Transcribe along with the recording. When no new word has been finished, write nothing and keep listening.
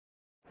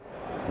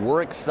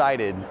We're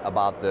excited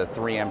about the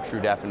 3M True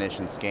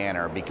Definition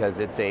scanner because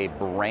it's a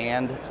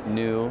brand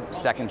new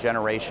second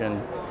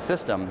generation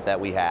system that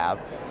we have.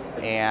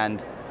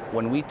 And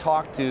when we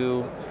talk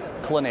to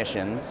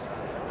clinicians,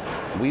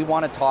 we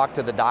want to talk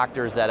to the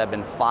doctors that have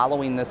been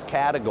following this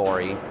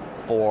category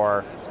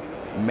for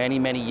many,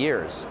 many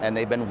years, and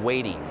they've been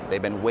waiting. They've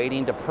been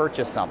waiting to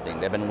purchase something.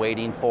 They've been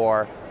waiting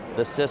for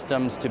the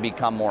systems to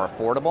become more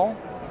affordable.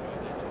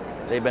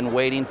 They've been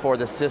waiting for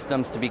the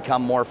systems to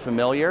become more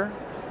familiar.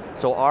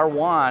 So our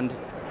wand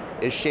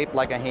is shaped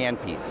like a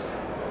handpiece,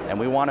 and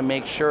we want to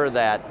make sure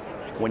that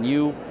when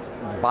you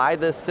buy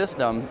this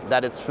system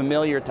that it's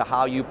familiar to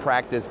how you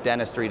practice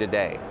dentistry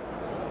today.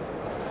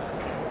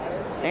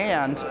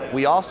 And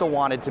we also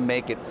wanted to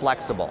make it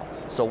flexible.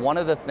 So one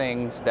of the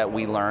things that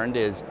we learned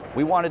is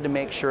we wanted to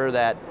make sure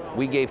that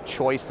we gave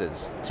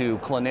choices to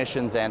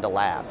clinicians and to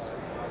labs.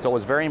 So it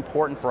was very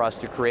important for us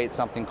to create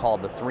something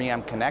called the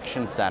 3M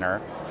Connection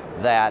Center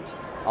that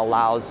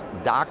allows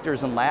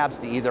doctors and labs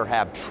to either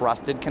have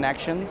trusted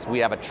connections. We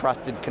have a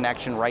trusted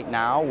connection right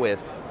now with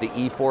the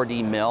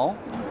E4D mill.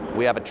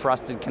 We have a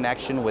trusted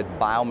connection with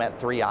Biomet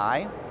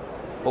 3i.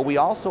 But we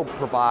also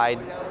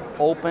provide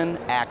open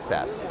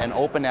access and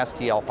open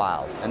STL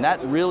files. And that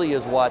really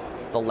is what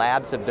the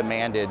labs have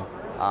demanded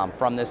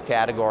from this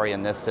category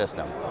and this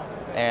system.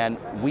 And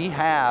we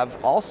have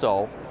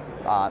also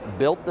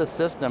built the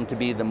system to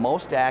be the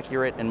most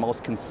accurate and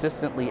most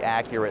consistently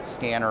accurate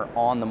scanner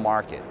on the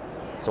market.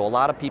 So a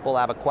lot of people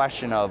have a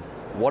question of,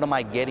 what am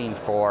I getting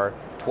for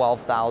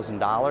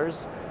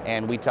 $12,000?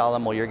 And we tell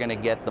them, well, you're going to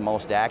get the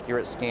most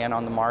accurate scan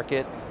on the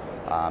market,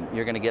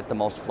 you're going to get the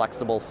most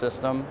flexible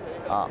system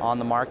on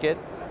the market,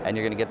 and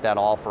you're going to get that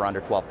all for under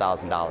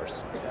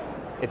 $12,000.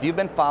 If you've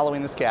been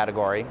following this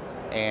category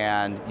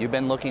and you've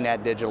been looking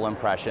at digital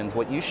impressions,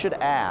 what you should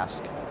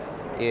ask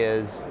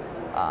is,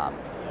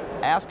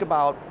 ask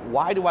about,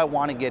 why do I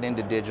want to get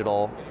into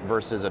digital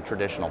versus a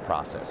traditional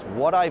process?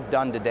 What I've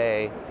done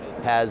today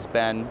has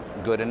been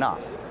good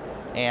enough.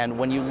 And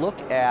when you look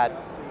at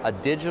a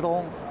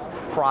digital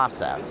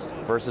process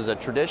versus a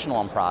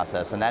traditional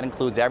process, and that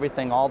includes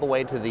everything all the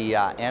way to the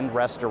end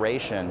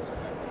restoration,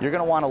 you're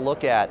going to want to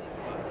look at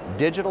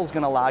digital is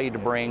going to allow you to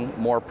bring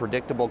more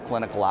predictable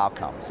clinical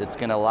outcomes. It's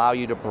going to allow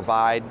you to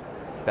provide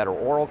better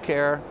oral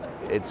care.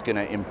 It's going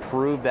to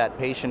improve that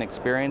patient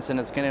experience, and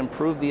it's going to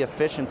improve the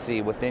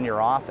efficiency within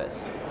your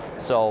office.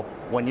 So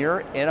when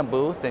you're in a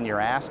booth and you're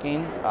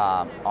asking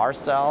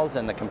ourselves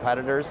and the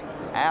competitors,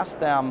 ask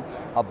them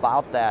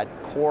about that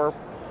core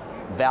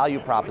value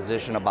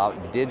proposition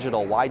about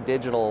digital, why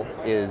digital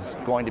is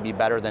going to be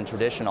better than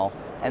traditional,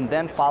 and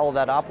then follow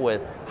that up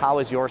with, how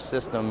is your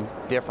system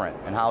different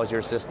and how is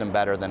your system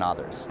better than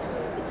others?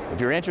 If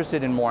you're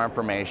interested in more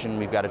information,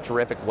 we've got a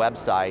terrific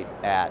website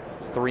at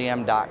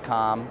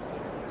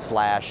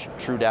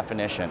 3m.com/true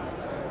definition.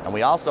 And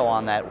we also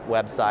on that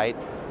website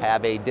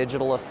have a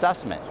digital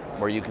assessment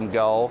where you can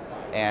go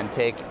and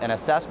take an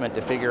assessment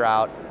to figure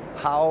out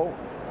how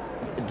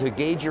to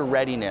gauge your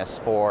readiness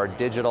for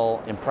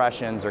digital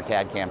impressions or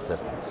CAD/CAM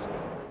systems.